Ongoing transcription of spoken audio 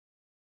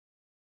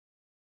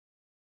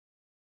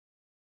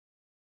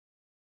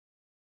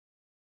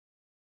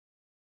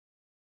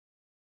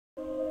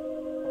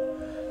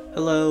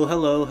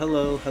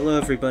Hello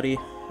everybody.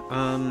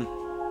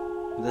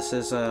 This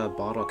is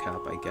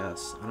Bottlecap, I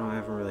guess. I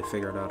haven't really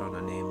figured out on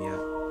a name yet.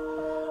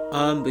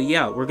 But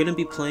yeah, we're gonna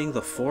be playing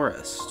The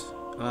Forest.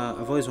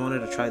 I've always wanted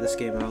to try this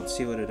game out,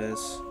 see what it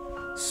is.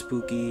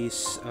 Spooky,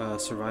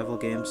 survival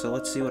game, so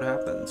let's see what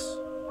happens.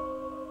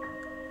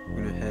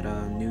 We're gonna hit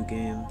new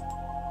game.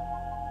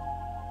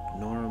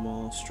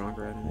 Normal,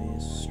 stronger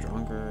enemies,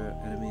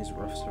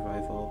 rough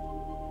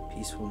survival,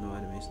 peaceful, no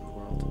enemies in the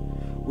world.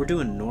 We're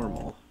doing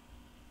normal.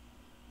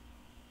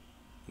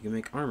 You can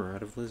make armor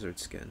out of lizard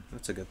skin.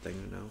 That's a good thing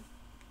to know.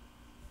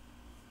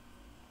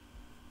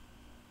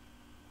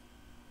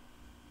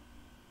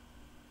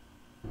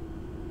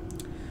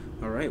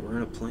 Alright, we're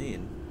in a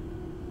plane.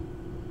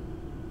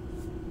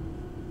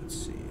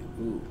 Let's see.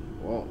 Ooh,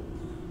 whoa.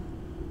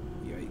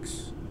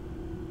 Yikes.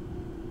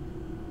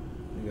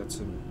 We got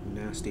some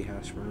nasty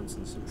hash browns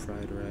and some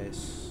fried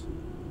rice.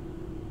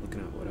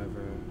 Looking at whatever.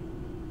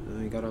 And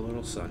then we got our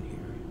little son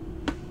here.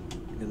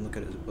 You can look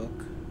at his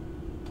book.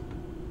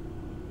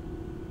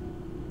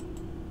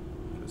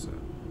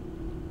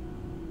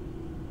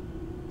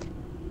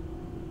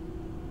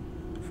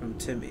 From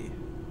Timmy.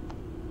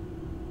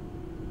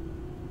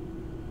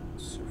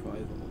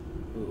 Survival.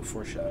 Ooh,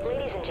 foreshadowing.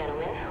 Ladies and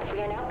gentlemen, we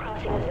are now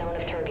crossing a zone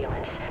of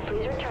turbulence.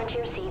 Please return to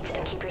your seats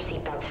and keep your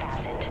seatbelts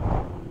fastened.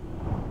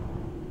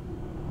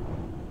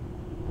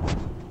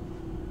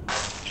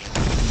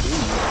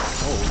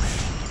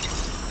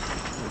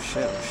 Oh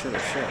shit,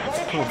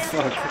 oh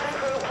fuck.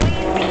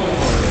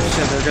 Oh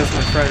shit, there goes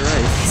my fried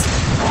rice.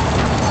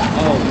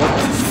 Oh, what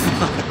the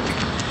fuck?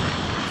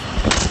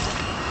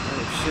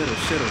 Oh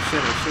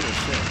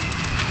shit.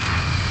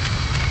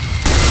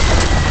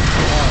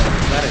 Oh,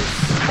 that is...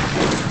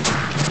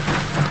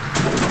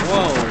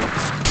 Whoa!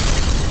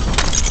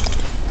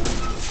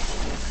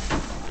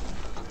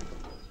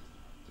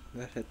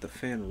 That hit the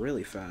fan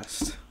really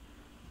fast.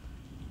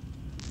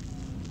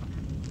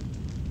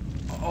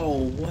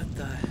 Oh, what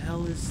the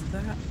hell is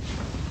that?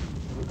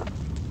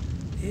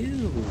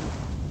 Ew!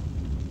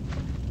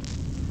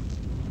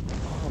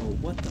 Oh,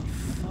 what the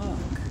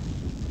fuck?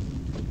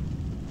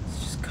 It's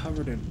just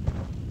covered in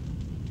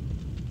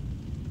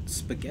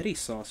spaghetti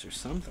sauce or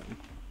something.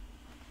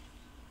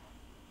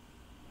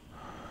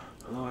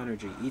 Low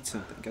energy, eat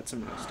something, get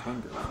some rest,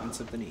 hunger, find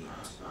something to eat.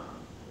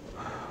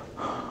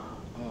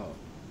 Oh,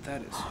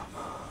 that is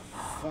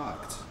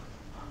fucked.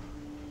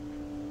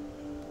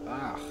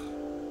 Ah.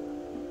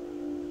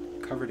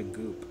 Covered in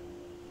goop.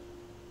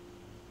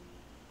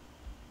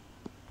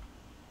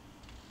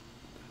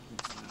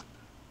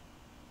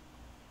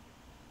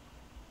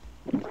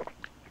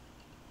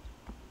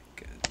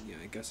 Okay, yeah,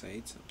 I guess I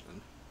ate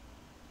something.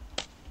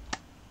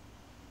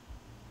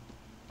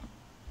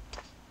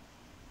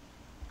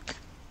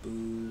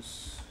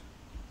 Booze.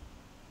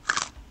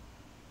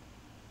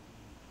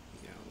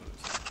 Yeah, what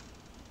is that?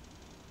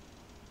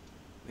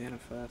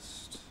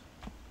 Manifest.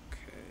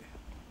 Okay.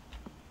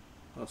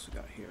 What else we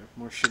got here?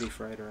 More shitty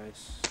fried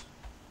rice.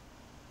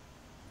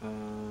 I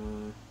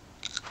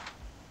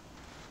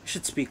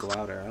should speak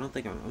louder. I don't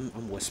think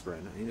I'm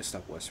whispering. I need to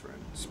stop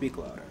whispering. Speak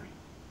louder.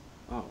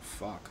 Oh,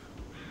 fuck.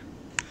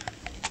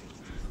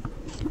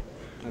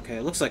 Okay,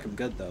 it looks like I'm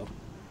good, though.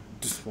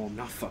 Well, I'm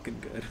not fucking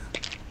good.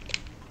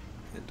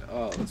 And,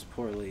 oh, this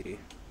poor lady.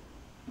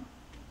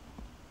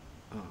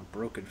 Oh,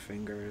 broken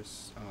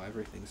fingers. Oh,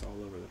 everything's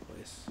all over the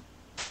place.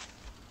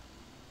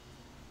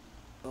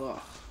 Ugh,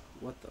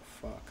 what the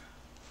fuck?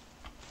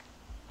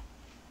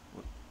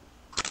 What?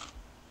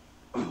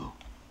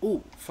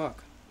 Ooh,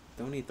 fuck.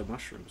 Don't eat the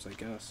mushrooms, I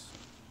guess.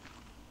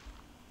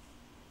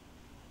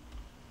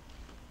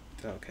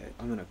 Okay,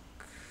 I'm gonna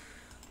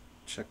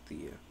check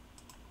the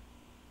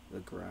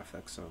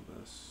graphics on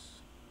this.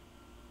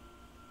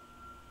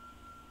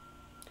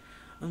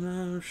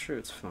 I'm sure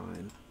it's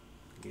fine.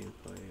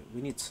 Gameplay.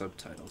 We need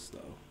subtitles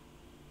though.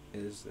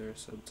 Is there a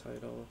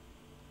subtitle?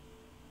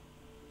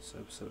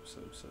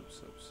 Subtitles.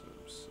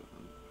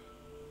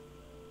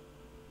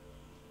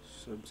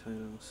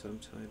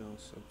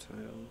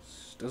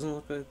 Doesn't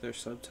look like there's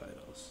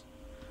subtitles.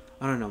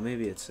 I don't know,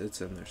 maybe it's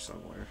in there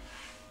somewhere.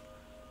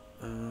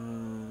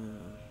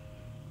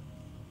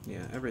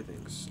 Yeah,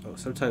 everything's... Oh,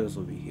 subtitles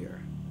will be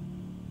here.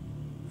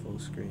 Full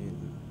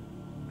screen.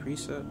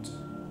 Preset.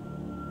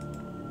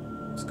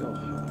 Let's go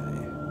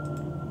high.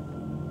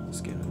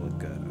 This game will look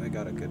good. I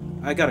got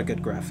a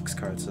good graphics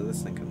card, so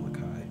this thing can look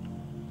high.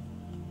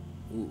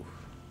 Ooh.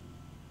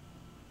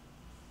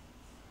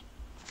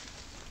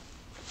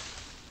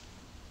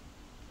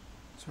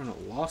 We're in a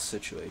lost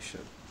situation.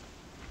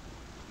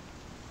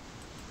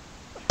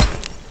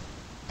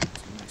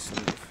 It's a nice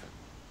knife.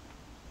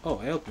 Oh,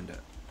 I opened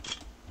it.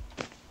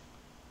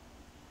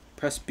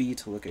 Press B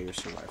to look at your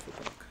survival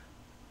book.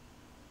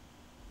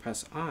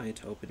 Press I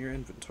to open your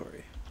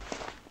inventory.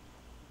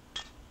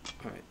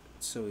 Alright,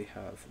 so we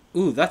have...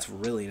 Ooh, that's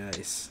really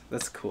nice.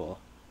 That's cool.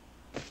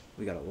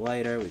 We got a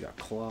lighter, we got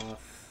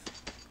cloth,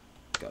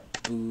 we got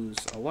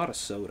booze, a lot of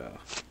soda,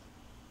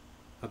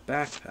 a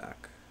backpack,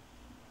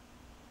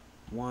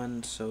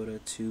 1 soda,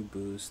 2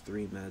 booze,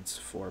 3 meds,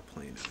 4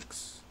 plain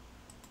X.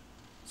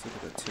 Let's look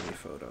at the Timmy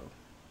photo.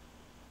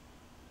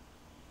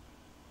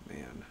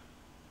 Man.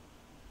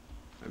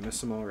 I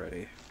miss him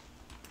already.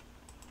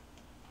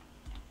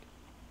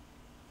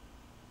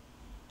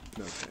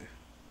 Okay.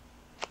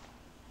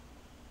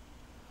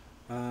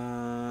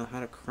 How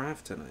to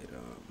craft an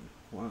item.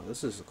 Wow,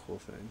 this is a cool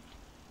thing.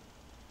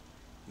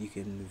 You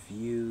can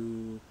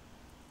view...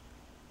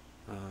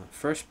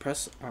 first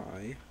press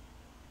I.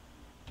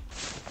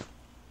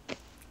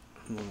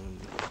 I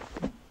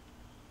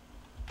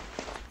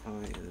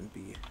and then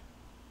B.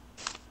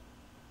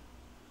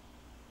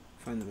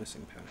 Find the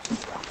missing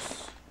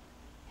passages.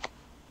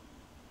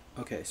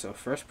 Okay, so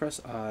first press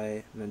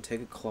I, and then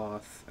take a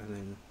cloth, and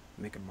then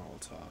make a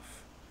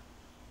Molotov.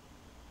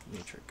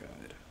 Nature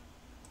guide.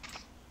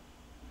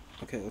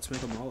 Okay, let's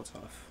make a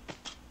Molotov.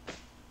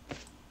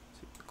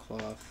 Take the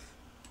cloth.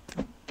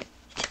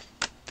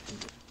 And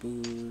the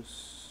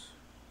booze.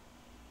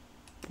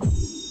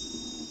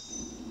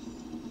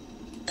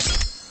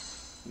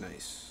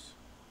 Nice.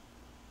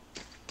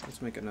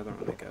 Let's make another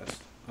one, I guess.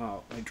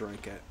 Oh, I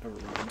drank it. Never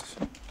mind.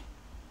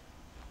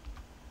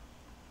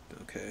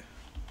 Okay.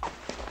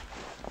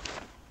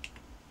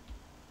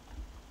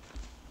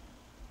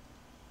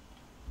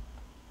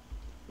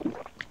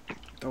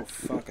 Oh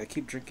fuck, I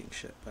keep drinking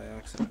shit by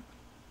accident.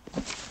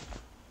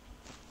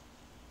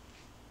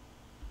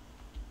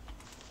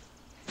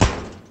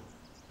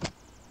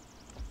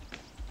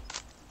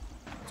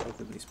 Let's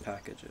open these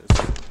packages.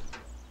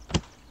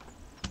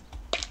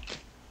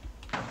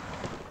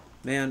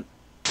 Man,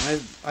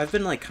 I've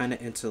been like kind of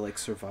into like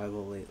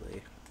survival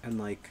lately, and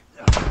like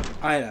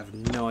I have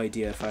no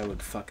idea if I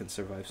would fucking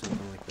survive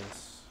something like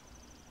this.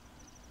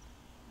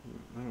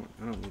 I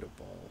don't need a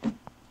ball.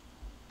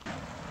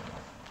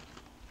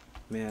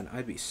 Man,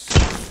 I'd be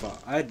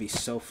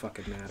so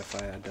fucking mad if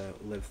I had to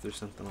live through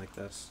something like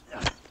this.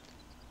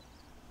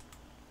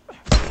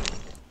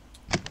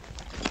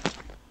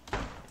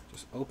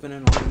 Just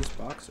opening all these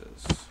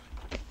boxes.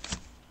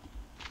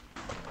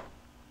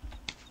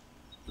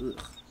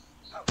 Ugh.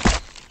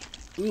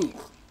 Ooh.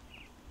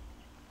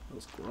 That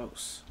was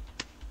gross.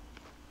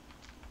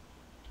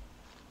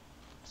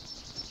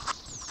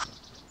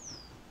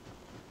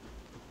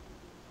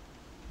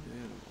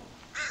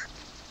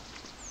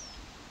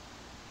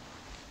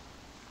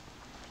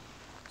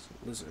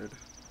 Lizard.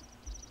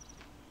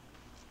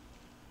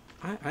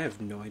 I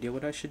have no idea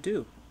what I should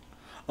do.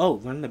 Oh,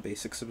 learn the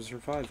basics of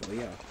survival.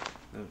 Yeah,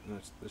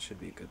 that should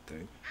be a good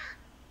thing.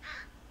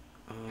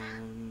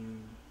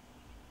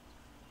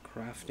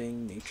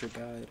 Crafting, nature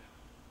guide,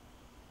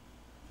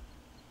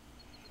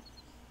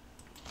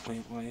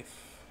 plant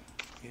life,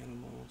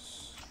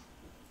 animals,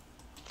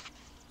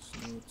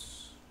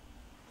 notes.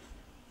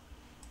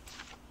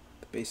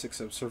 The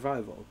basics of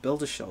survival.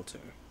 Build a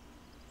shelter.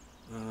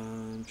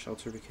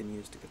 Shelter we can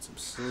use to get some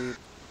sleep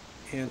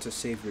and to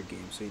save your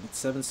game. So you need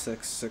 7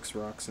 sticks, 6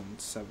 rocks,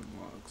 and 7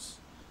 logs.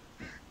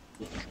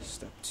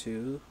 Step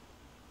 2,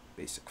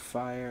 basic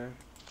fire.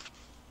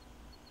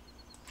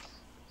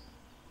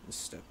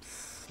 Step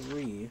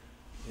 3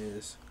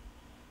 is,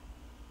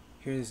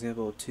 here's an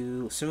example of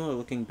 2 similar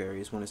looking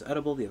berries. One is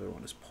edible, the other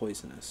one is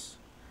poisonous.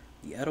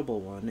 The edible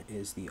one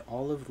is the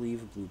olive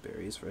leaf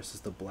blueberries versus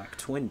the black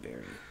twin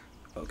berry.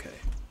 Okay.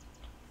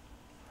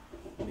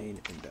 Main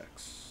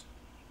index.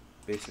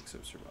 Basics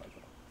of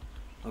survival.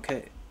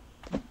 Okay.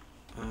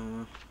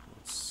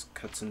 Let's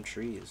cut some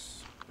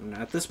trees. And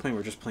at this point,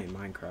 we're just playing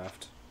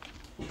Minecraft.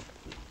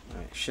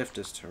 Alright, shift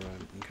is to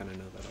run. You kind of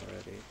know that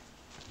already.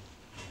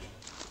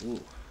 Ooh.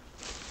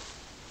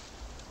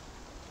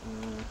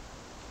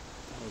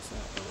 What was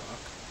that? A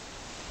rock?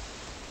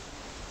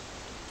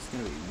 It's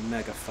gonna be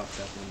mega fucked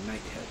up when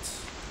night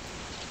hits.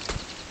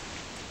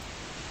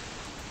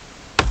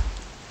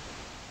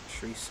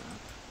 Tree sap.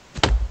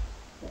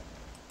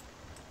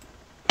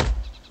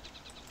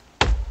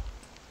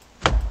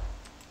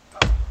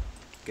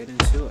 Get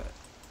into it.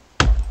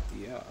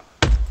 Yeah.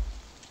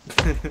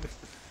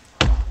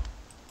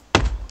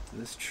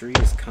 This tree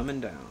is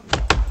coming down.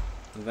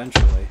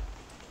 Eventually.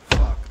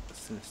 Fuck, this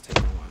thing's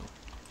taking a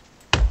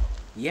while.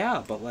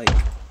 Yeah, but like,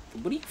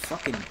 what do you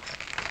fucking...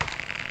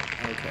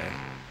 Okay.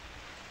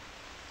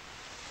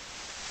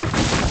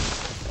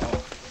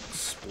 Oh,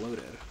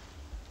 exploded.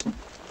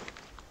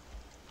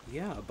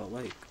 Yeah, but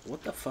like,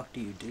 what the fuck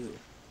do you do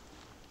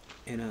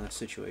in a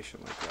situation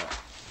like that?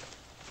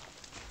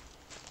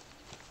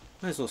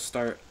 Might as well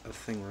start a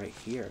thing right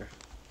here,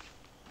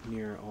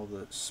 near all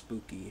the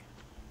spooky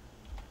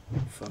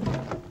fuck.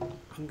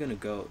 I'm gonna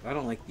go. I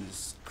don't like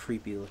these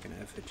creepy looking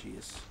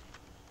effigies.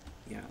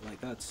 Yeah,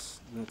 like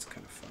that's kind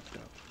of fucked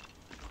up.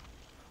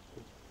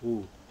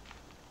 Ooh.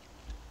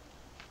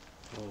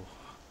 Oh,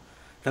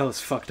 that was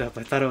fucked up.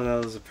 I thought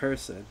that was a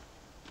person.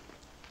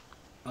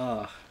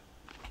 Ugh.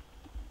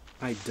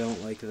 I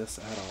don't like this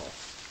at all.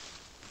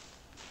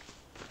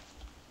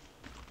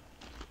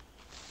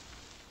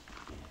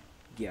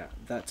 Yeah,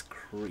 that's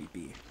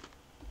creepy.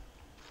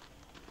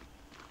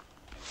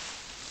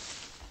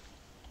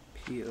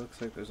 It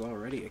looks like there's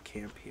already a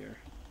camp here.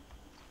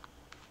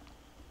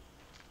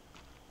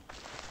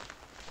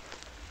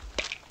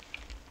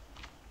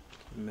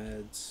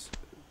 meds,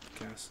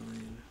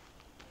 gasoline.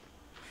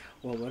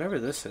 Well, whatever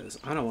this is,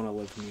 I don't want to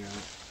live near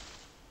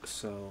it.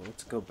 So,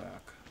 let's go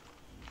back.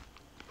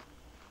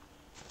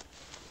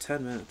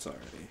 10 minutes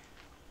already.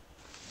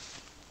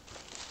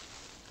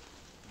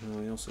 Oh,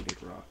 we also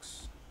need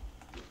rocks.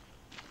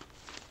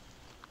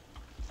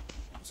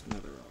 That's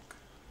another rock.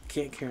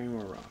 Can't carry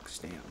more rocks,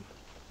 damn.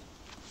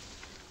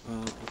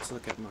 Let's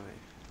look at my...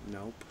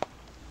 Nope.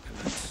 And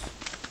that's... So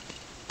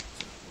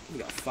we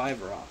got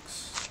 5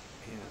 rocks.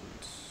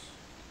 And...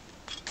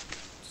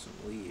 some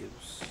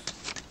leaves.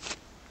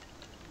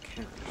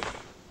 Cash.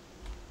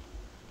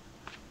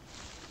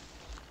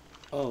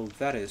 Oh,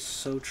 that is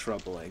so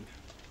troubling.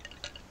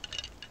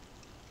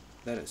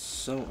 That is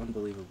so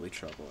unbelievably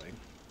troubling.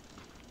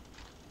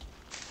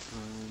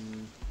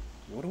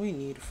 What do we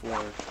need for... No.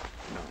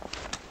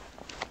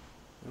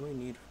 What do we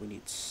need? We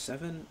need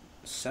 7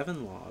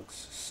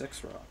 logs,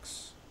 6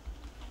 rocks.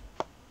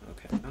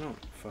 Okay, I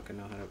don't fucking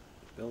know how to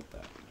build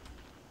that.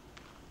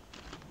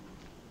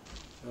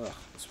 Ugh,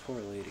 this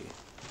poor lady.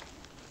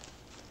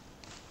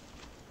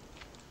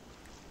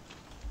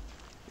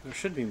 There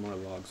should be more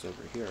logs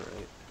over here,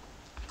 right?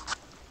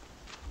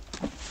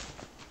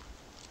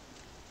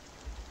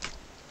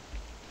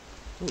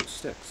 Ooh,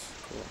 sticks.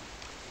 Cool.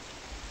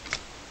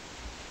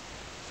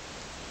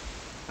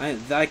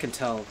 I can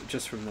tell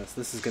just from this.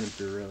 This is going to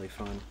be really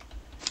fun.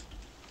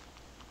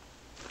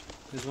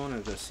 I just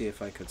wanted to see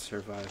if I could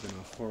survive in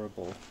a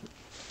horrible,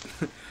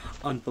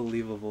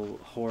 unbelievable,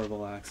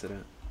 horrible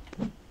accident.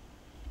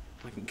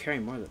 I can carry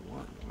more than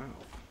one.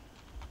 Wow.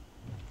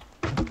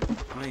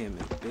 I am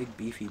a big,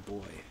 beefy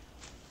boy.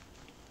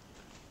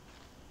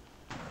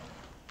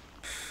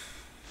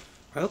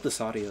 I hope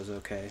this audio is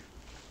okay.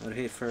 I'd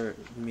hate for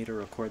me to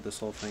record this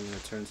whole thing and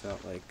it turns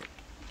out like...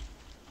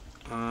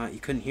 you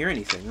couldn't hear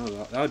anything. Oh,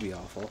 that would be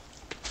awful.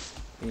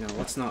 You know,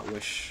 let's not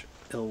wish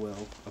ill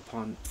will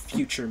upon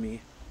future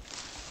me.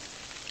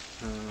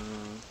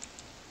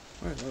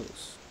 Where are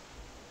those?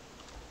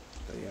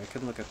 But yeah, I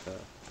can look at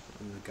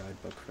in the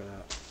guidebook for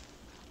that.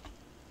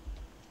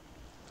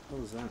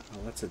 What was that?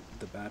 Oh, that's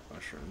the bad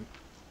mushroom.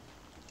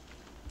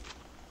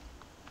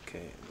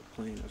 Okay, the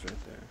plane is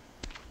right there.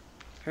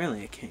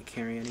 Apparently I can't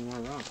carry any more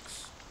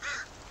rocks.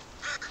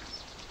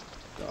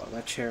 Oh,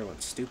 that chair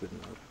went stupid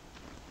mode.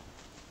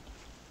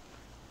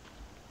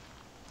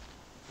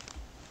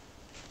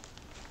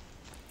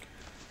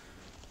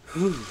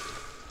 Whew.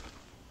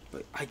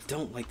 But I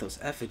don't like those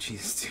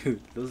effigies,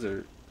 dude. Those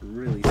are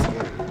really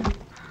scary.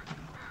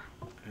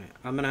 Alright,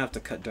 I'm gonna have to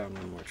cut down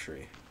one more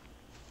tree.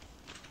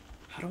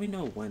 How do we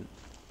know when?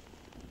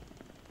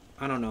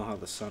 I don't know how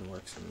the sun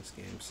works in this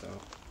game, so...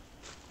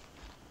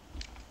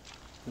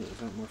 Ooh, is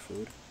that more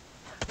food?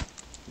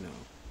 No.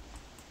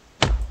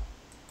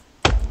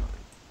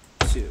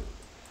 1, 2,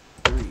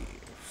 3,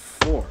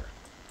 4,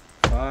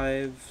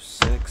 5,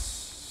 6,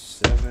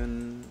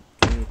 7,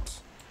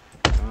 8,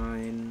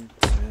 9,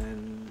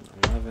 10,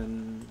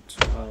 11,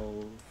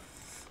 12.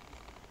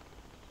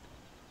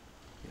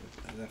 Yeah,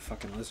 that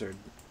fucking lizard.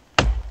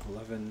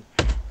 11,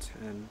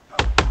 10.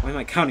 Why am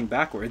I counting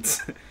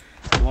backwards?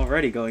 I'm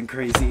already going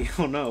crazy.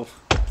 Oh no.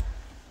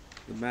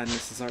 The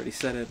madness has already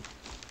set in.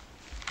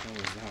 What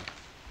was that?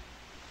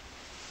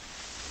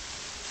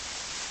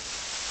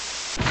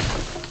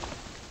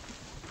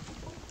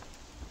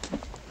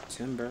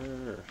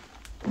 Timber.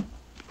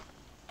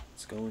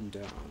 It's going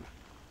down.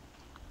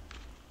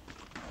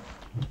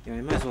 Yeah,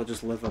 I might as well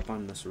just live up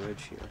on this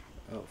ridge here.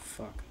 Oh,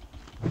 fuck.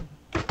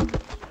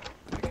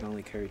 I can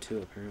only carry 2,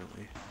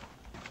 apparently.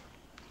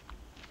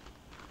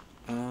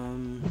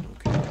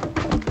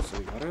 Okay. So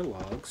we got our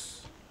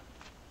logs.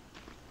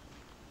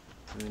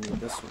 And I need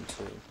this one,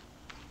 too.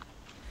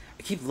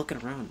 I keep looking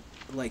around,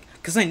 like,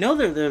 because I know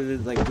they're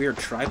like, weird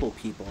tribal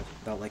people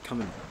that, like,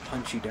 come and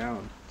hunt you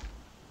down.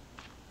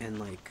 And,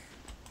 like,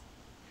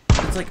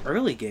 it's, like,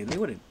 early game. They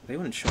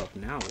wouldn't show up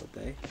now, would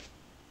they?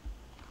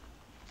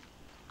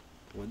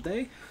 Would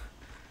they?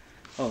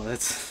 Oh,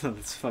 that's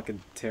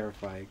fucking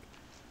terrifying.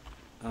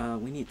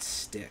 We need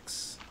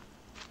sticks.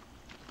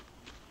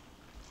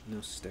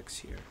 No sticks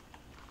here.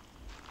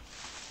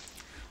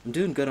 I'm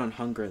doing good on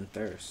hunger and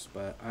thirst,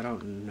 but I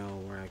don't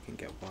know where I can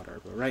get water.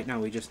 But right now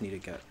we just need to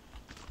get...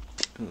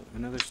 Ooh,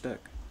 another stick.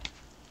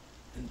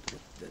 And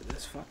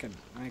this fucking...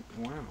 Like,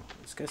 wow.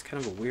 This guy's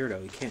kind of a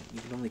weirdo. You can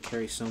only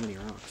carry so many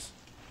rocks.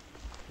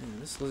 Man,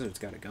 this lizard's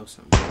gotta go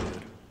somewhere,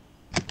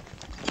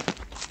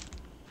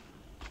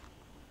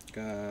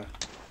 dude.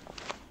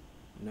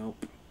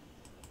 Nope.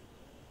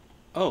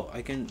 Oh,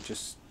 I can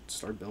just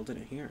start building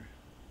it here.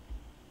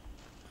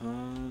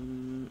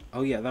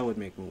 Oh yeah, that would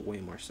make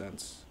way more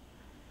sense.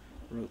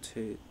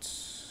 Rotate.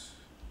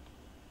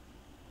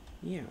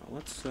 Yeah,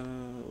 let's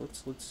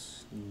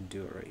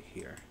do it right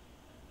here.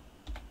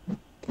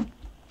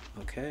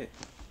 Okay.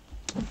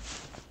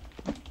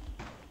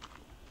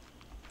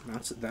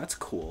 That's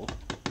cool.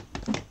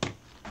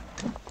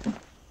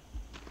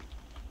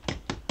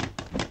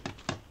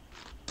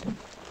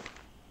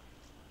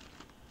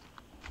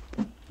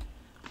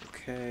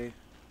 Okay.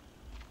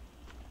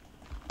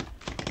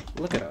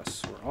 Look at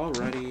us. We're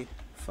already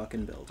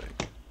fucking building.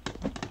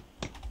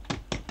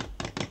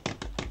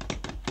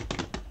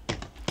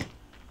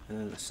 And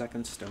then the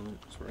second stone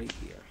is right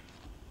here.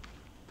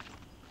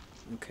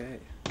 Okay.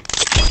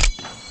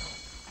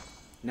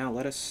 Now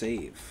let us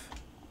save.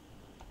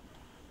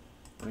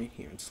 Right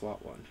here in slot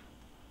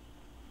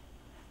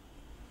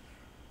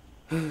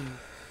 1.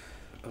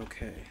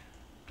 Okay.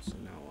 So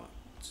now what?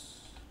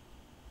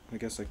 I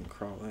guess I can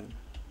crawl in.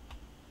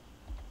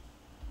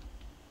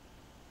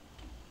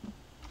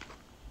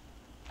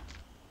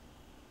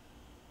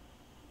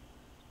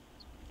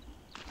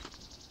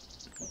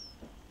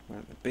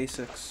 Alright, the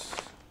basics.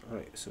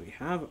 Alright, so we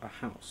have a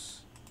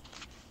house.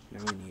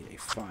 Now we need a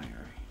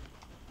fire.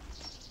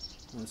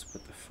 Let's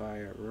put the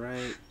fire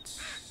right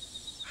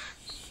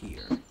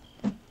here.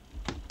 Now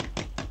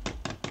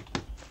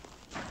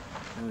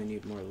we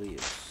need more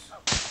leaves.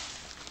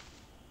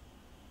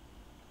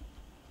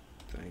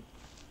 I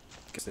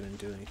guess I didn't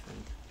do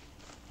anything.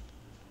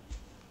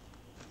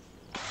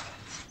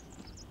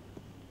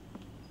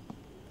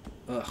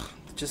 Ugh,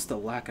 just the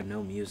lack of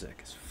no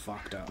music is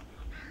fucked up.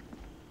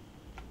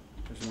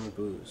 There's more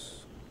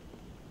booze.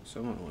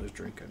 Someone was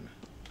drinking.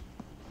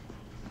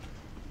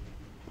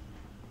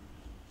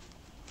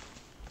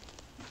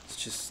 It's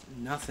just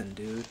nothing,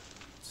 dude.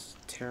 It's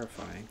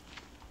terrifying.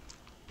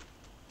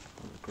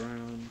 On the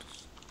ground.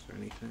 Is there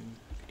anything?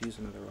 I could use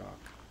another rock.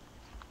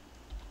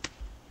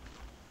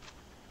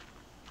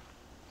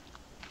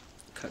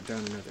 Cut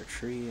down another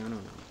tree. I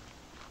don't know.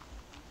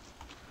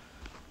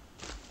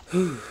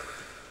 Whew.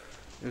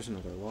 There's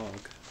another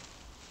log.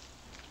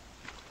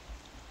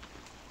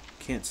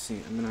 Can't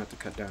see. I'm gonna have to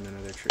cut down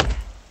another tree.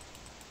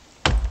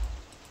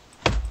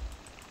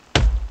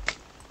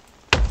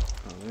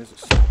 Oh, there's a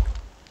stick.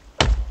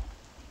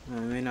 I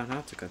may not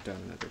have to cut down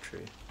another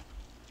tree.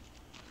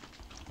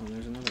 Oh,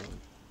 there's another one.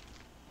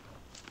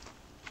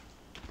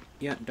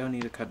 Yeah, don't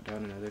need to cut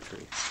down another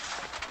tree.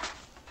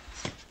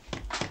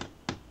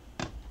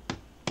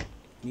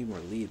 Need more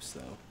leaves,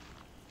 though.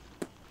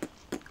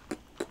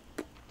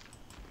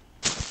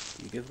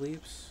 Do you give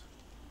leaves?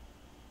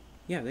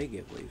 Yeah, they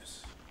give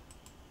leaves.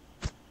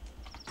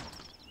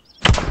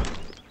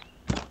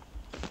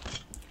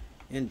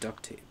 And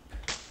duct tape.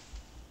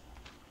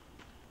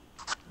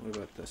 What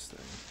about this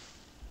thing?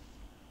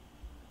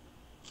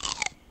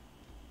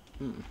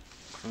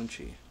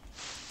 Crunchy.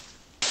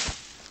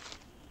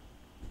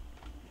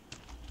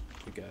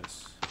 I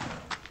guess.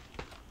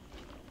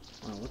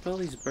 Wow, look at all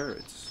these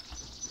birds.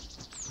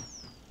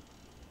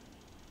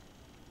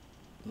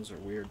 Those are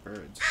weird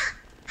birds.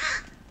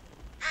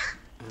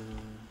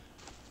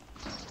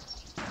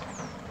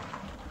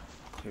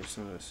 Clear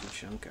some of this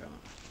junk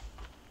out.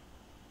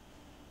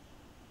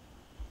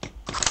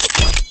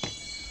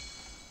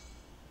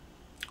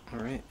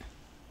 Alright.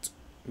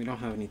 We don't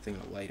have anything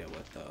to light it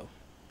with, though.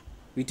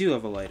 We do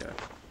have a lighter.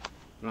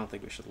 I don't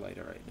think we should light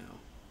it right now.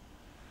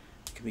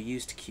 It can be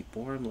used to keep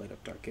warm, light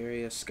up dark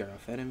areas, scare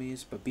off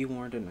enemies, but be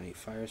warned at night,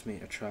 fires may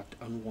attract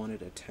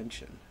unwanted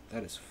attention.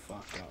 That is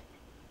fucked up.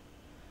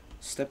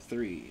 Step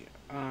 3.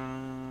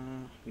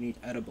 We need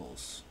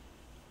edibles.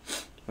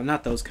 Well,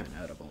 not those kind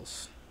of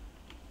edibles.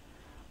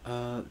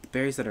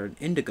 Berries that are an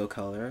indigo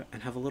color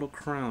and have a little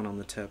crown on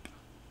the tip.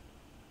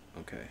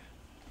 Okay.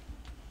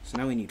 So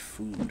now we need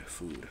food. And,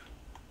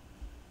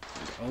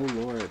 oh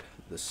lord,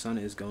 the sun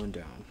is going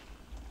down.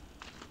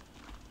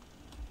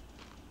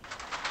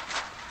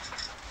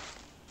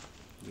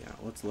 Yeah,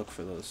 let's look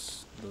for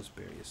those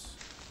berries.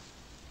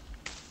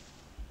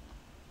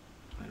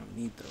 I don't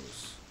need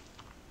those.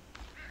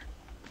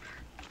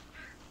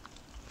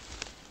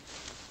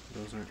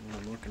 Those aren't what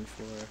I'm looking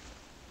for.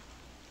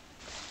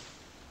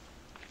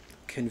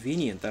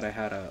 Convenient that I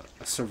had a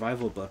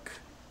survival book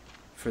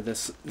for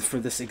this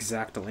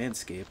exact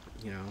landscape,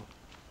 you know.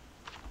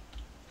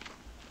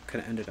 Could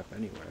have ended up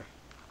anywhere.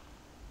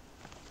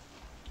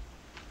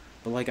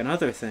 But like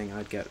another thing,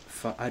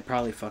 I'd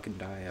probably fucking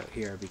die out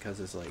here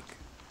because it's like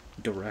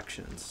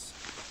directions.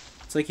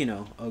 It's like, you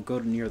know, I'll go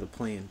to near the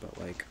plane, but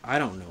like I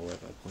don't know where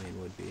the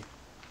plane would be.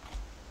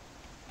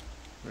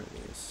 Where it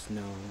is?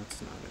 No, that's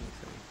not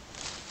anything.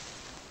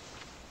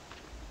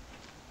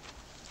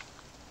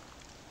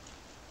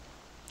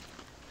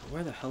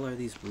 Where the hell are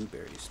these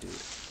blueberries, dude?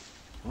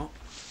 Oh,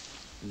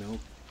 no,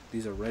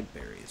 these are red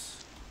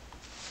berries.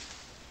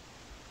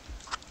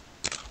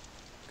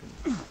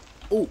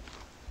 Oh,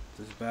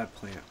 this is a bad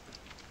plant.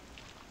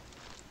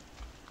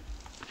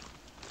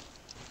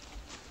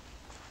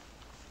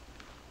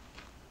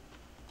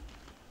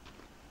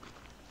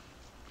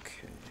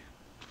 Okay.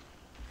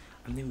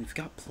 I mean, we've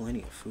got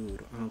plenty of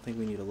food. I don't think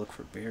we need to look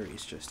for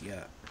berries just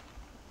yet.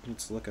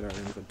 Let's look at our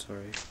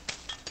inventory.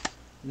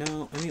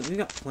 No, I mean, we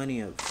got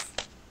plenty of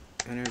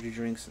energy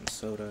drinks and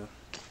soda,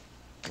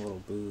 a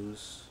little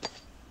booze,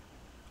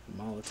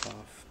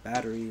 Molotov,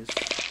 batteries,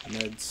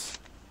 meds,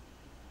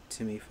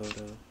 Timmy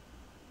photo.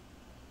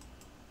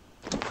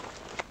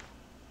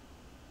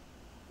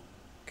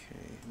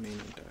 Okay, main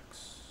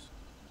index.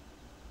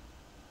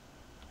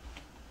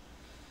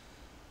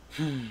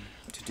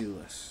 To-do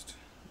list.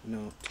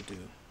 No, to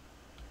do.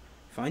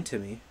 Find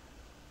Timmy.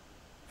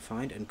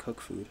 Find and cook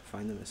food.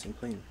 Find the missing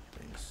plane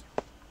things.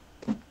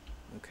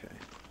 Okay.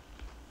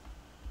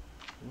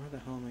 Where the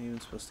hell am I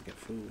even supposed to get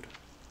food?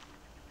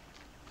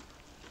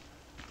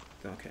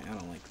 Okay, I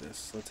don't like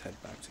this. Let's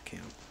head back to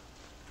camp.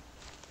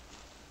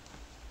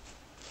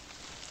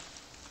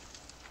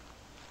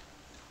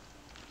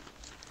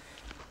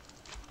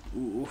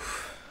 Ooh.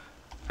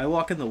 I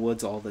walk in the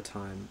woods all the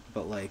time,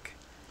 but like,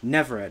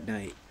 never at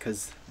night,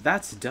 because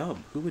that's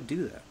dumb. Who would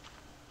do that?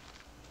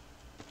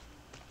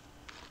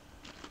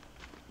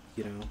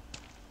 You know?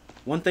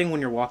 One thing when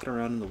you're walking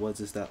around in the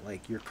woods is that,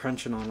 like, you're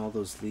crunching on all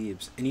those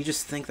leaves, and you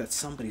just think that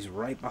somebody's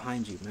right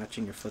behind you,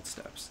 matching your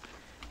footsteps.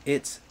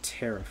 It's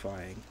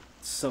terrifying.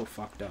 It's so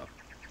fucked up.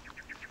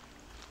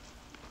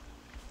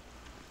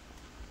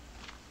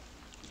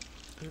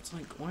 And it's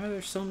like, why are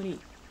there so many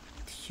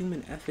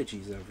human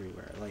effigies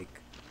everywhere? Like,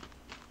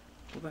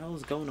 what the hell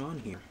is going on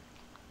here?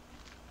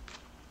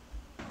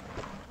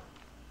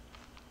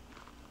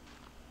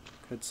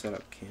 Could set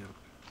up camp.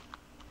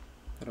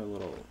 Got a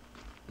little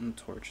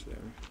torch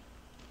there.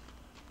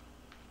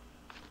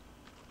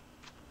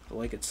 But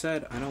like it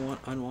said, I don't want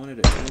unwanted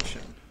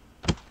attention.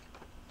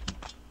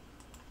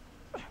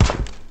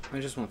 I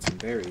just want some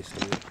berries,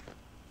 dude.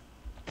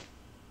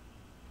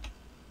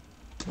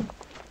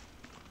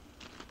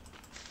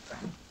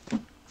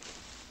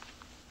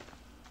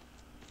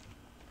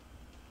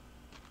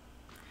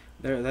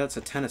 There, that's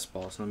a tennis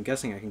ball, so I'm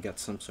guessing I can get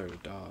some sort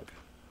of dog.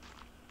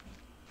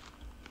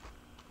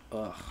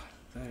 Ugh,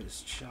 that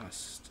is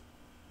just...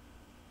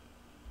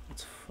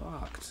 It's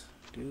fucked,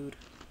 dude.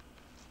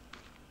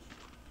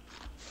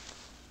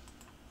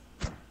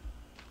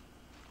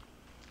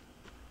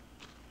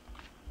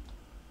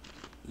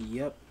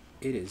 Yep,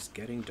 it is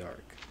getting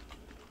dark.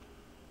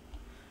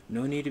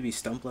 No need to be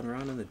stumbling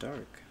around in the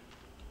dark.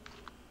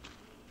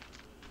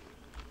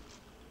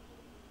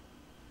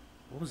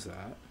 What was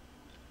that?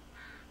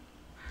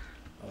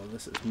 Oh,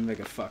 this is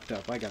mega fucked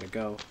up. I gotta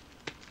go.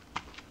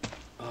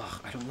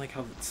 Ugh, I don't like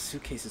how the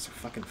suitcases are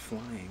fucking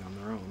flying on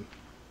their own.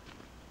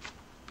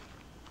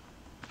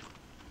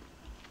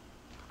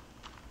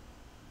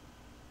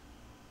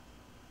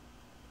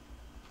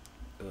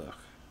 Ugh.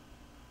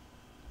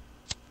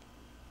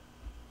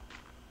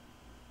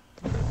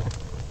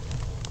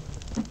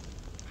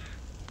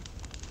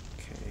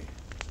 Okay.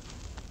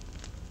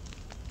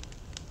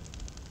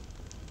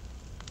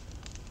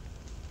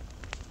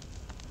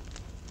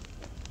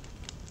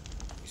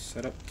 We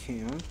set up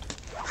camp.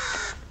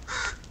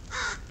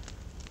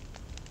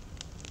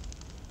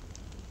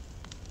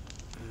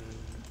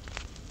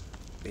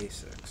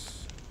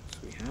 Basics. So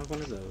we have one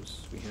of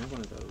those. We have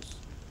one of those.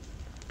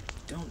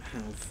 We don't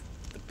have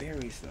the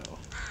berries though.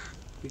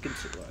 We can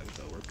survive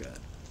though, we're good.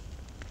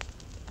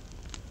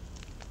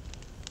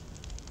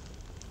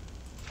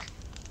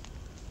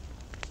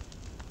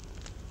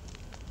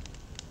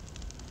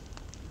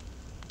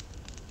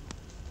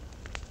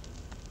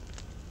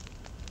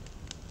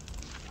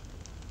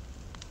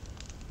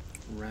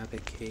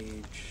 Rabbit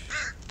cage.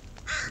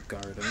 A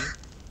garden.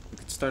 We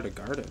could start a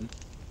garden.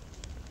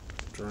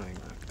 Drying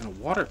rack. And a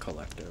water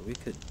collector. We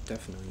could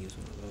definitely use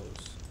one of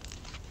those.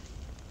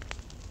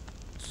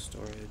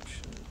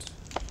 Storage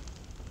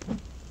and...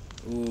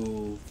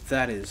 Ooh,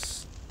 that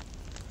is...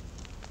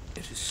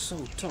 It is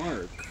so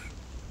dark.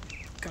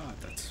 God,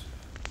 that's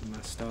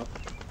messed up.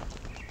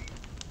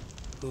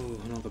 Ooh,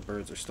 and all the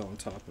birds are still on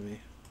top of me.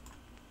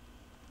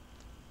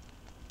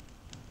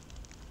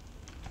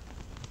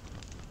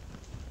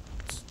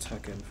 Let's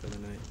tuck in for the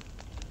night.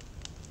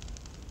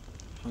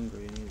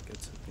 Hungry, I need to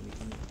get something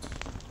to eat.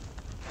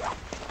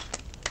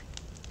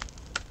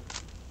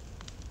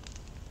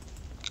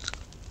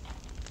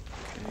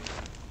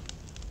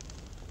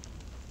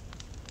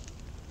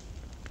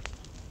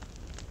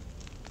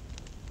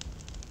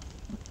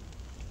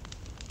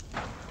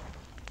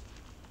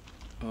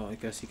 Oh, I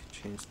guess you could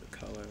change the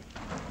color.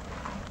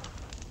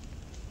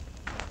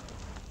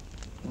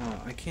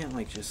 Oh, I can't,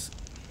 like, just...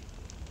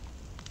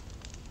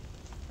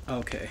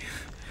 Okay.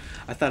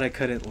 I thought I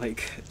couldn't,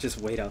 like, just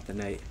wait out the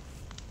night.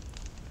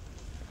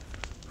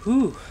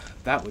 Whew,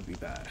 that would be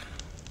bad.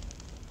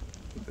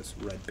 With this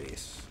red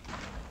base.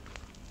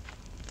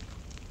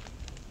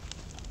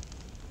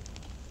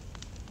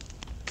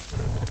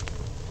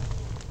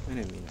 I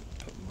didn't mean to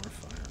put more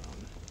fire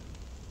on.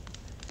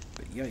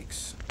 But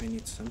yikes, I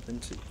need something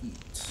to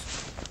eat.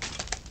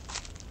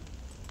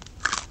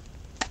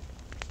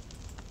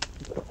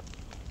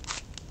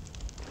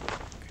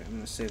 Okay, I'm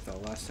gonna save the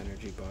last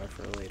energy bar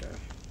for later.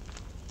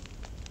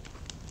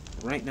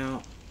 Right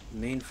now,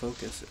 main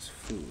focus is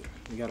food.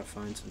 We gotta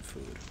find some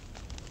food.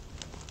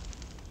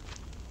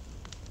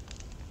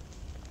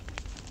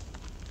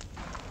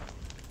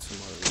 Get some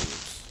more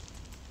leaves.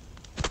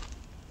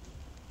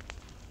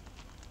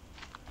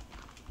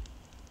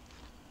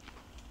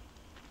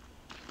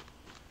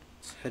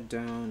 Let's head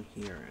down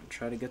here and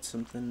try to get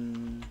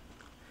something.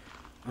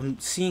 I'm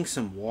seeing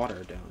some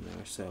water down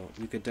there, so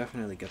we could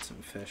definitely get some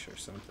fish or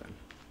something.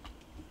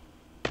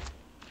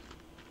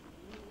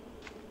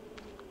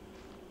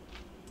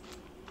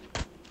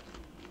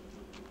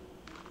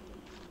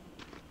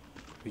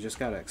 We just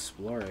gotta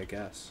explore, I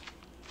guess.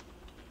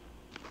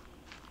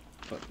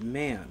 But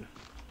man,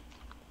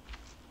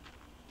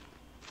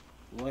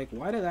 Like,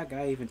 why did that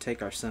guy even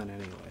take our son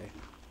anyway?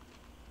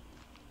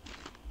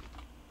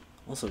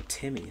 Also,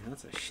 Timmy.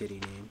 That's a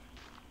shitty name.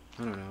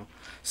 I don't know.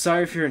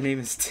 Sorry if your name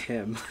is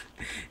Tim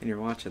and you're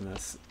watching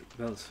this.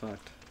 That was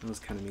fucked. That was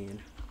kind of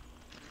mean.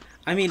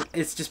 I mean,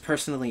 it's just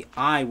personally,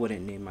 I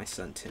wouldn't name my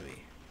son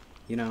Timmy.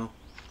 You know?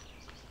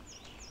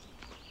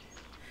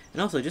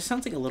 And also, it just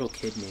sounds like a little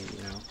kid name,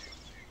 you know?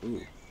 Ooh.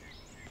 What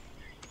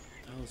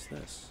the hell is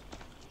this?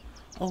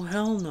 Oh,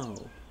 hell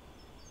no.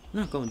 I'm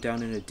not going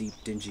down in a deep,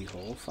 dingy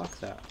hole. Fuck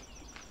that.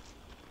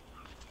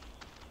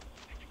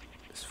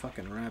 This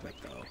fucking rabbit,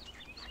 though.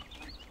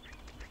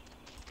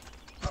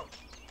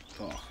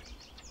 Oh,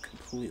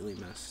 completely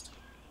missed.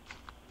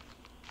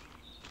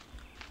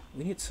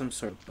 We need some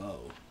sort of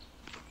bow.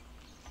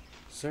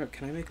 Sir,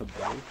 can I make a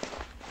bow?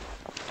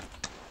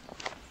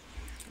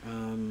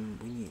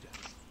 We need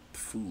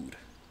food.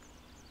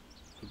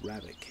 A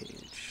rabbit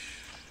cage.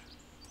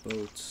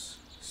 Boats.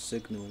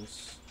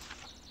 Signals.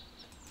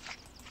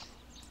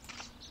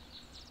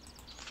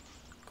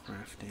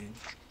 Crafting.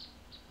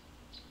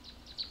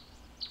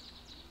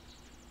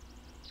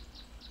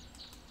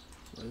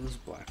 What are those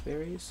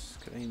blackberries?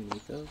 Could I even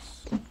eat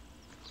those?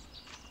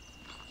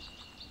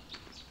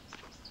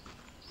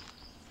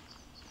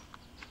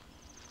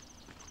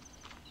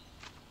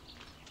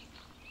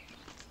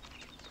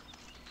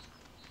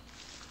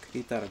 Could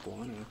eat that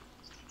iguana.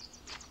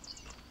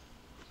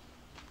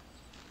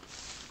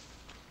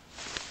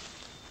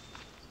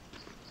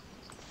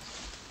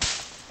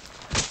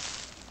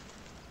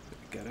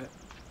 Get it?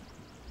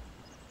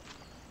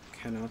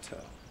 Cannot tell.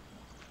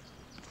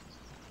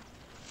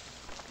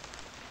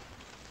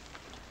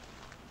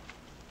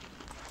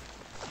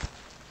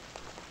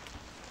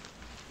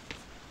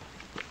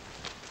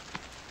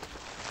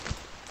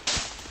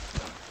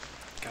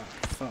 God,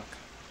 fuck.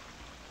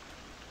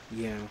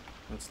 Yeah,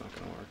 that's not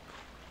gonna work.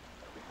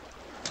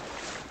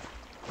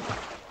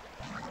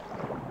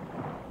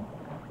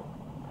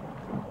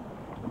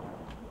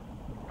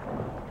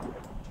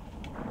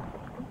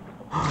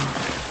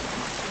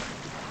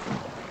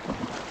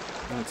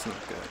 That's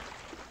not good.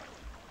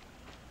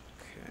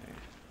 Okay.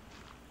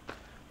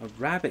 A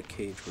rabbit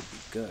cage would be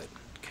good.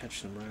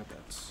 Catch some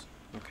rabbits.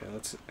 Okay,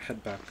 let's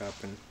head back up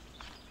and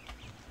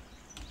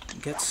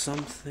get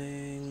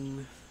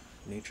something.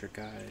 Nature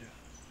guide.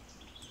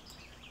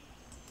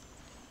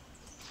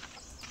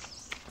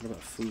 What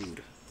about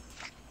food?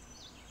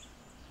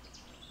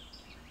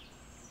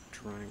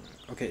 Drying.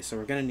 Okay, so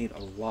we're gonna need a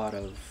lot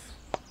of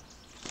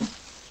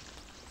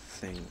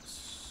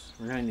things.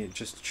 We're gonna need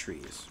just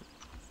trees.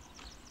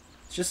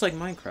 It's just like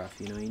Minecraft,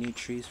 you know, you need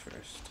trees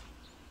first.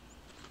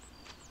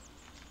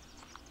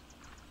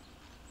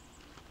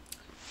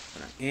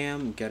 But I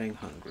am getting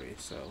hungry,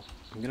 so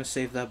I'm gonna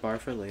save that bar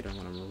for later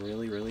when I'm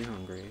really, really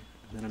hungry.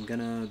 And then I'm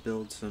gonna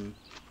build some...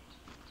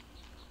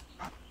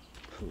 Oh,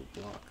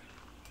 block.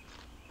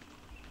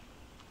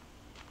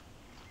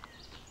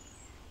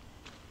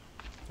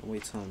 I'll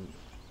wait till I'm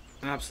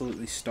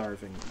absolutely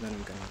starving, then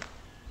I'm gonna...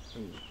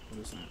 Ooh, what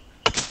is that?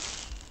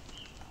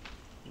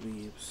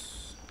 Leaves.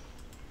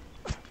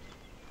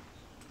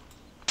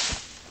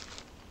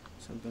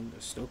 Something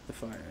to stoke the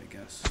fire, I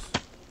guess.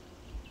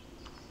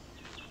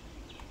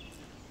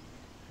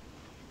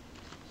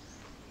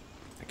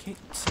 I can't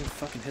seem to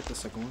fucking hit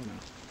this iguana.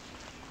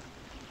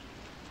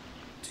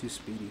 Too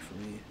speedy for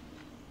me.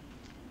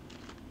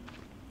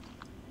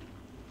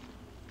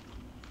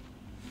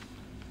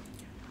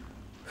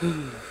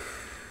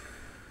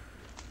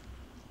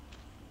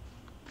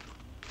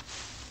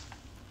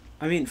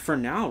 I mean, for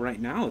now, right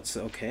now, it's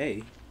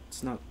okay.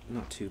 It's not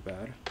too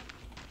bad.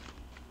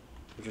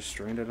 We're just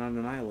stranded on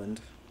an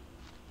island.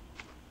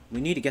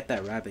 We need to get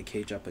that rabbit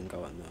cage up and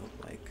going,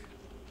 though. Like,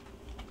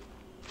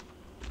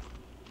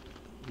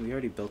 we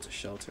already built a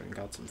shelter and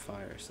got some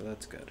fire, so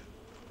that's good.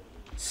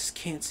 Just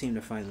can't seem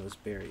to find those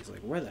berries.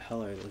 Like, where the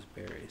hell are those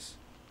berries?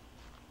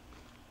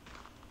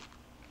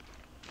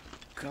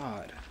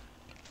 God.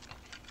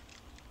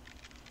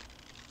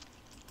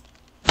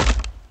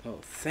 Oh,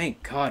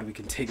 thank God we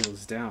can take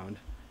those down.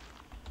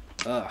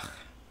 Ugh.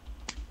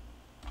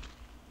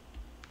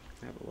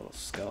 I have a little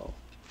skull.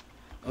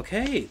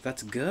 Okay,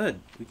 that's good.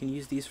 We can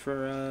use these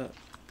for,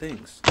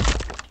 things.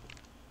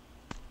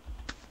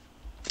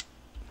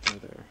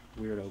 Another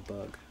weirdo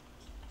bug.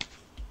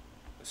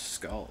 A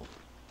skull.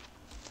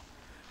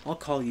 I'll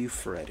call you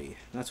Freddy.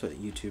 That's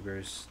what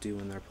YouTubers do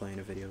when they're playing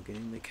a video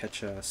game. They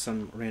catch,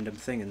 some random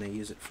thing and they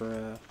use it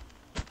for,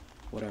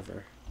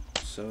 whatever.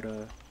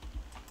 Soda.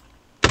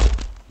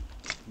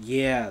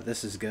 Yeah,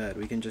 this is good.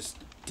 We can just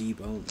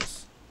debone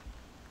this.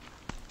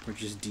 Or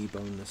just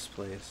debone this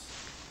place.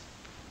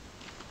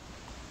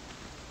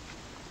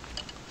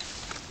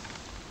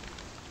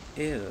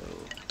 Ew.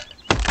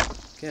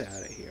 Get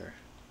out of here.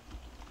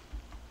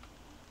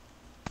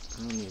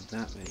 I don't need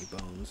that many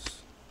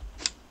bones.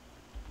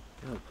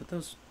 Yo, put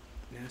those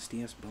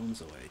nasty ass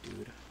bones away,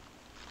 dude.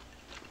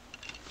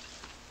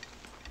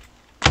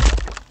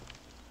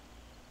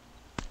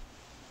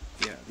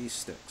 Yeah, these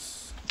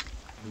sticks.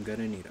 I'm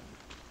gonna need them.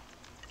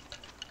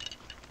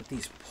 But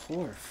these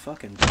poor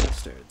fucking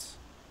bastards.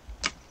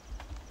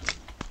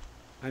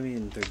 I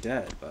mean, they're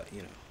dead, but,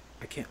 you know,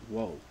 I can't...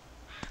 Whoa.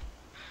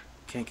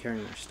 Can't carry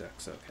more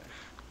sticks, okay.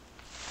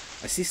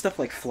 I see stuff,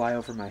 like, fly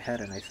over my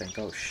head, and I think,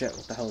 oh, shit,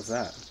 what the hell is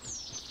that?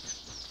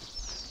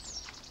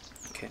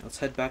 Okay, let's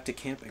head back to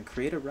camp and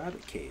create a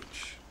rabbit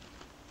cage.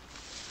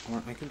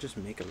 Or I can just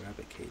make a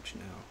rabbit cage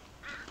now.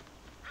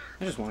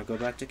 I just want to go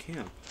back to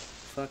camp.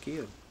 Fuck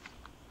you.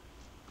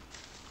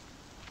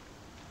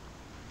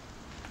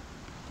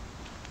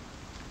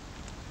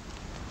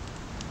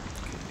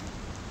 Okay.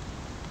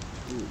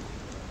 Ooh.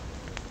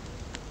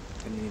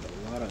 Gonna need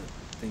a lot of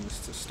things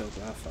to stoke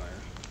that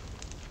fire.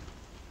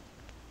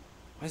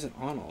 Why is it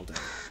on all day?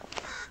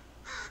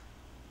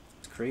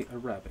 Let's create a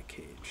rabbit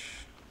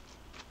cage.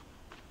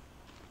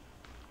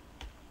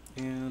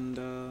 And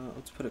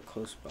let's put it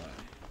close by. Let's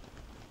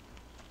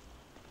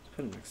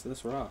put it next to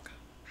this rock.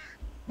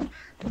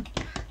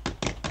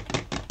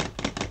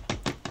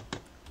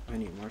 I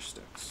need more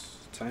sticks.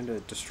 Time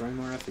to destroy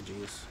more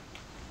effigies.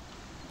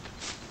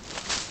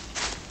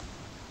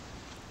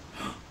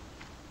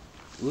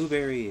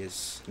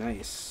 Blueberries.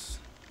 Nice.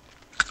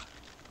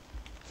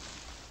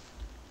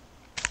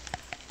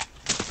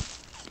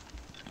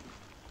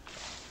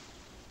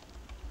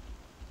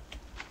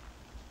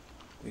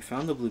 We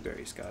found the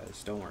blueberries,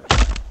 guys. Don't worry.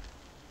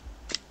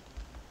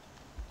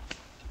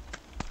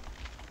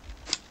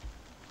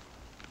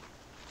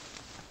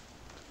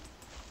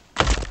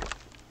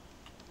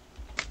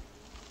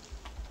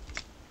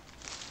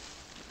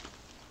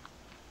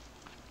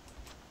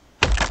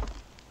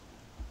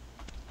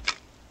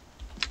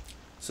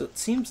 So it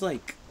seems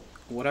like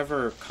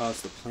whatever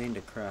caused the plane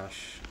to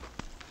crash,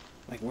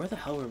 like, where the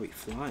hell were we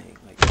flying?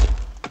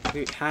 Like,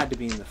 we had to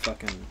be in the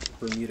fucking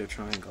Bermuda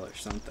Triangle or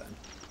something.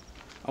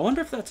 I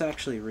wonder if that's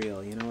actually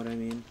real, you know what I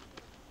mean?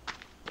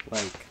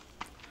 Like,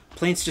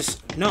 planes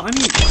just... No, I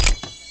mean,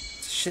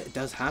 shit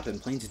does happen.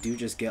 Planes do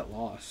just get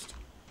lost.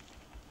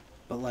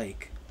 But,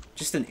 like,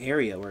 just an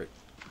area where,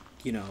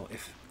 you know,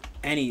 if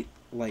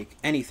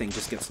anything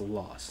just gets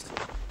lost.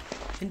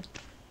 And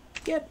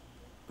get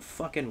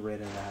fucking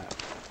rid of that.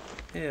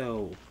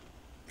 Ew.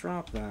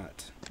 Drop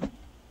that.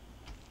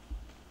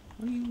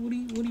 What are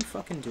you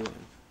fucking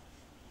doing?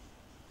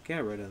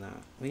 Get rid of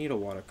that. We need a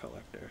water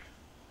collector.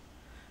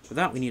 For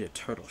that, we need a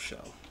turtle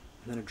shell.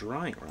 And then a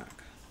drying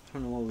rack. I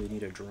don't know what we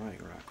need a drying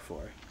rack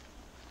for.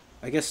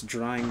 I guess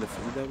drying the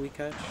food that we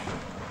catch.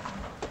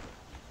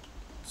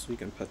 So we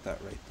can put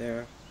that right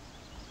there.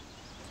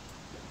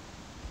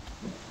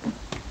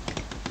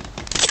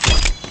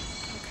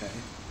 Okay.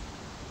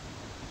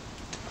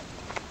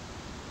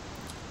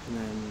 And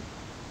then,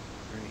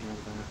 we already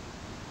have that.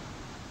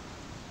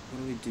 What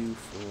do we do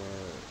for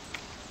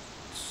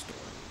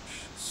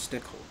storage?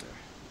 Stick holder.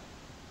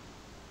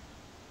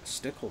 A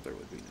stick holder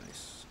would be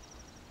nice.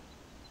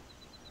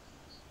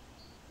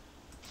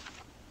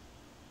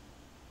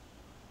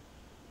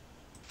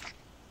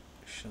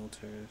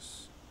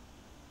 Shelters.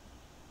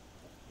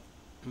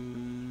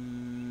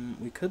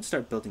 We could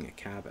start building a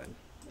cabin.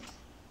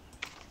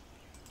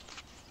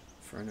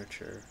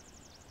 Furniture.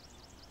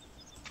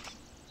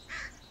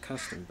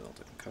 Custom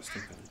building.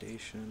 Custom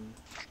foundation.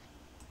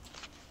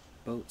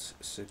 Boats.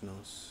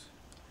 Signals.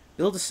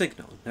 Build a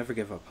signal. Never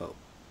give up hope.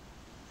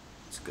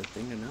 It's a good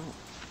thing to know.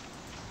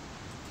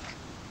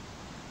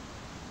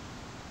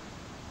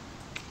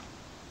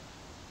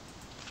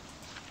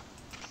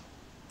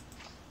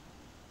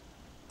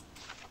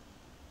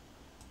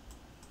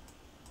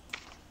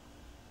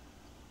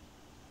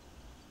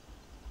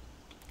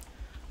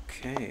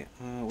 Okay,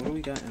 what do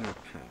we got in our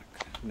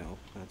pack? No,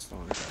 that's the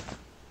wrong pack.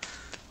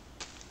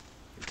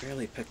 We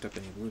barely picked up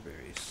any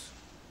blueberries.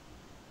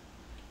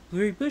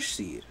 Blueberry bush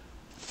seed!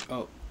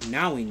 Oh,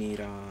 now we need,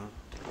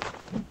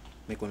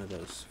 make one of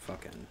those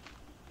fucking...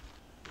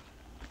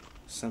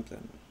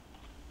 something.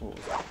 What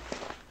was it?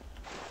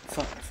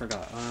 Fuck, I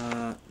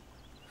forgot.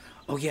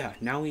 Oh yeah,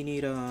 now we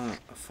need, a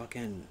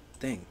fucking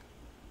thing.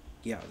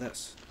 Yeah,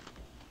 this.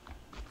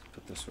 Let's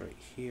put this right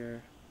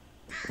here.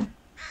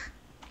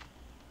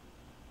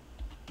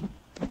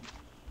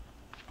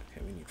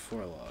 Okay, we need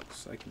 4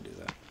 logs. I can do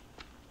that.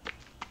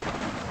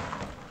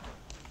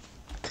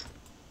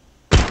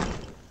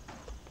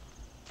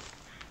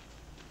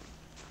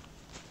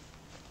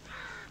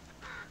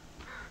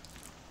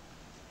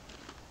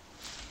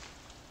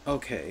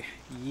 Okay,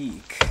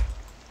 yeek.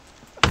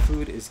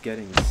 Food is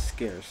getting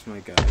scarce, my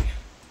guy.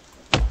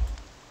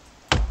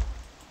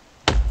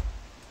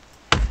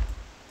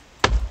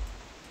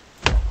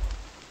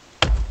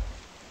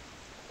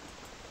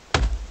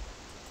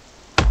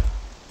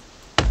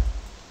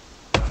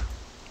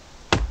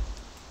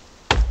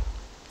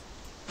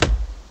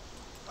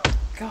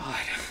 God.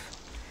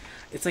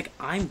 It's like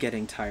I'm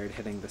getting tired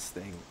hitting this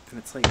thing, and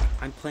it's like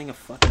I'm playing a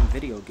fucking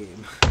video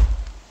game.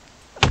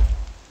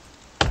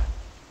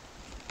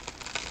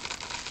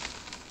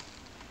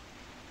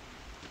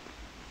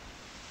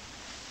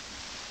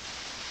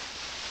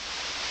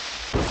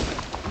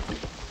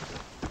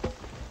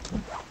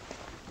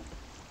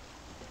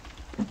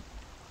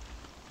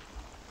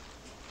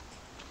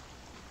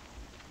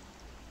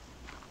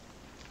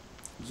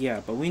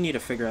 Yeah, but we need to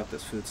figure out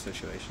this food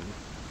situation.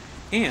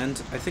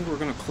 And I think we're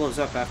gonna close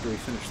up after we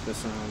finish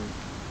this, the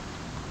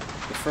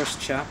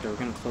first chapter. We're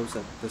gonna close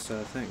up this,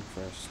 thing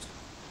first.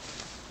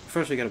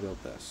 First we gotta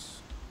build this.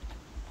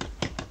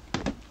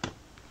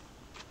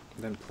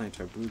 Then plant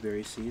our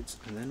blueberry seeds,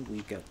 and then we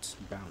get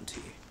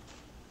bounty.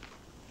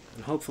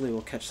 And hopefully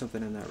we'll catch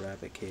something in that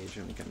rabbit cage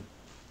and we can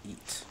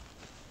eat.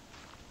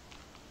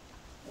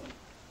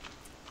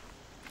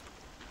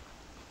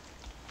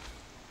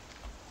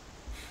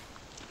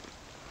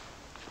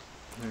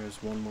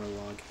 There's one more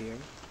log here.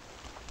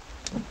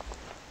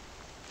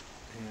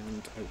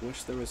 And I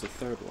wish there was a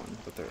third one,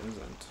 but there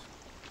isn't.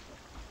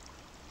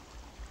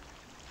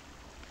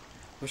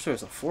 Wish there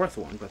was a fourth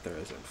one, but there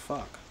isn't.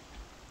 Fuck.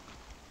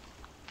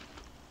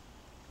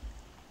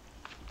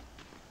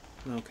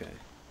 Okay.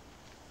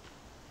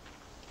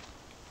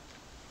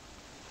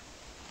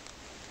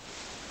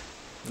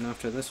 And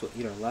after this, we'll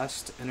eat our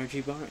last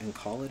energy bar and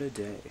call it a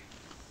day.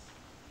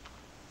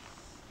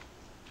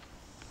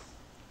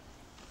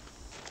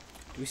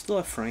 Do we still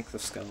have Frank the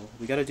Skull?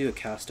 We gotta do a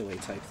castaway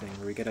type thing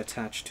where we get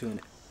attached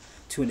to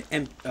an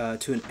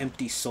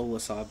empty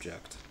soulless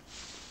object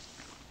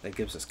that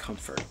gives us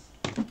comfort.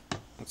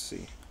 Let's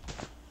see.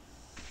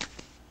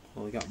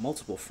 Well, we got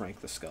multiple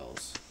Frank the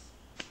Skulls.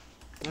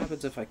 What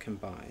happens if I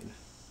combine?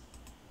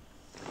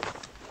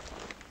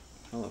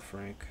 Hello,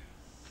 Frank.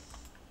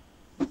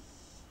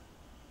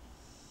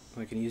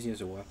 I can use you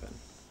as a weapon.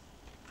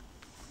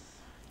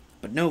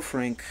 But no,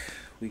 Frank.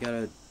 We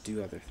gotta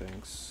do other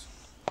things.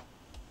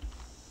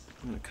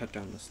 I'm gonna cut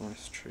down this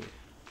last tree.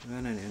 And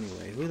then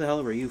anyway, who the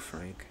hell were you,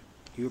 Frank?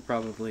 You were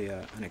probably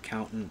an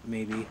accountant,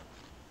 maybe.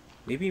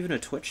 Maybe even a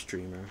Twitch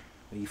streamer.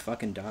 But you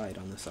fucking died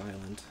on this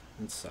island.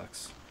 It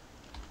sucks.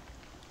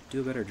 Do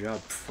a better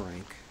job,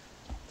 Frank.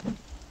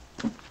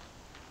 Oh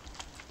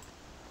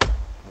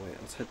wait,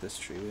 let's hit this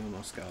tree. We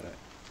almost got it.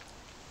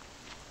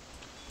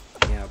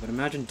 Yeah, but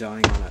imagine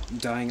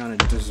dying on a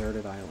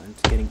deserted island,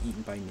 getting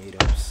eaten by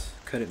natives.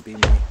 Couldn't be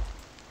me.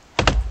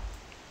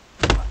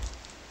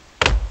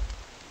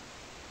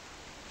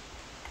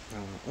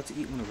 Let's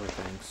eat one of our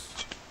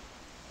things.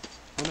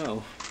 Oh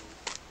no.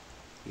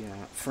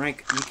 Yeah,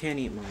 Frank, you can't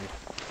eat my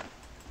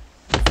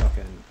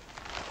fucking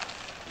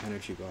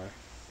energy bar.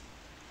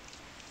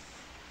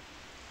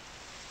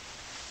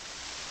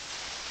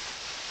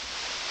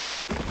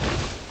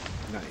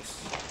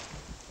 Nice.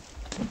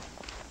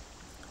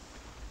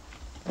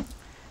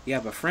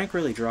 Yeah, but Frank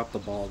really dropped the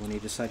ball when he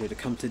decided to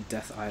come to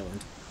Death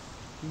Island.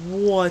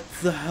 What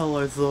the hell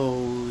are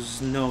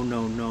those? No,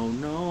 no, no,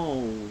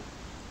 no.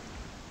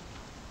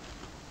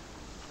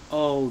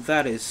 Oh,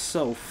 that is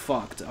so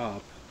fucked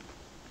up.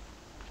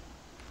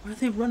 Why are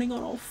they running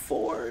on all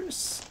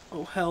fours?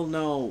 Oh, hell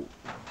no.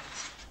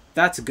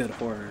 That's a good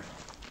horror.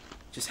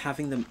 Just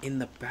having them in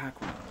the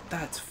background.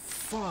 That's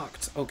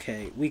fucked.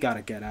 Okay, we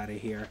gotta get out of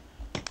here.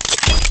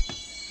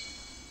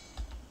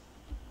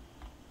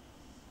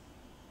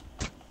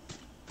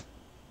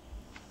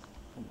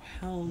 Oh,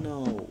 hell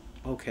no.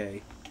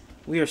 Okay.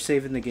 We are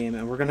saving the game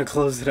and we're gonna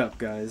close it up,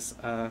 guys.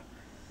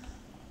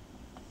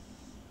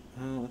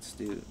 Let's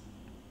do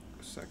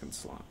second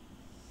slot.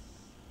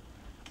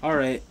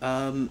 Alright,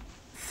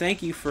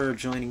 thank you for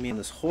joining me on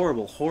this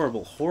horrible,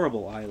 horrible,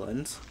 horrible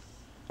island.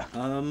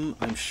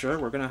 I'm sure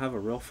we're gonna have a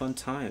real fun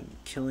time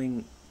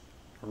killing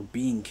or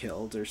being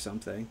killed or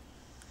something.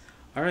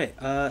 Alright,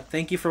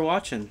 thank you for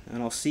watching,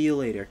 and I'll see you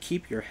later.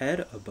 Keep your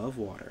head above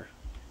water.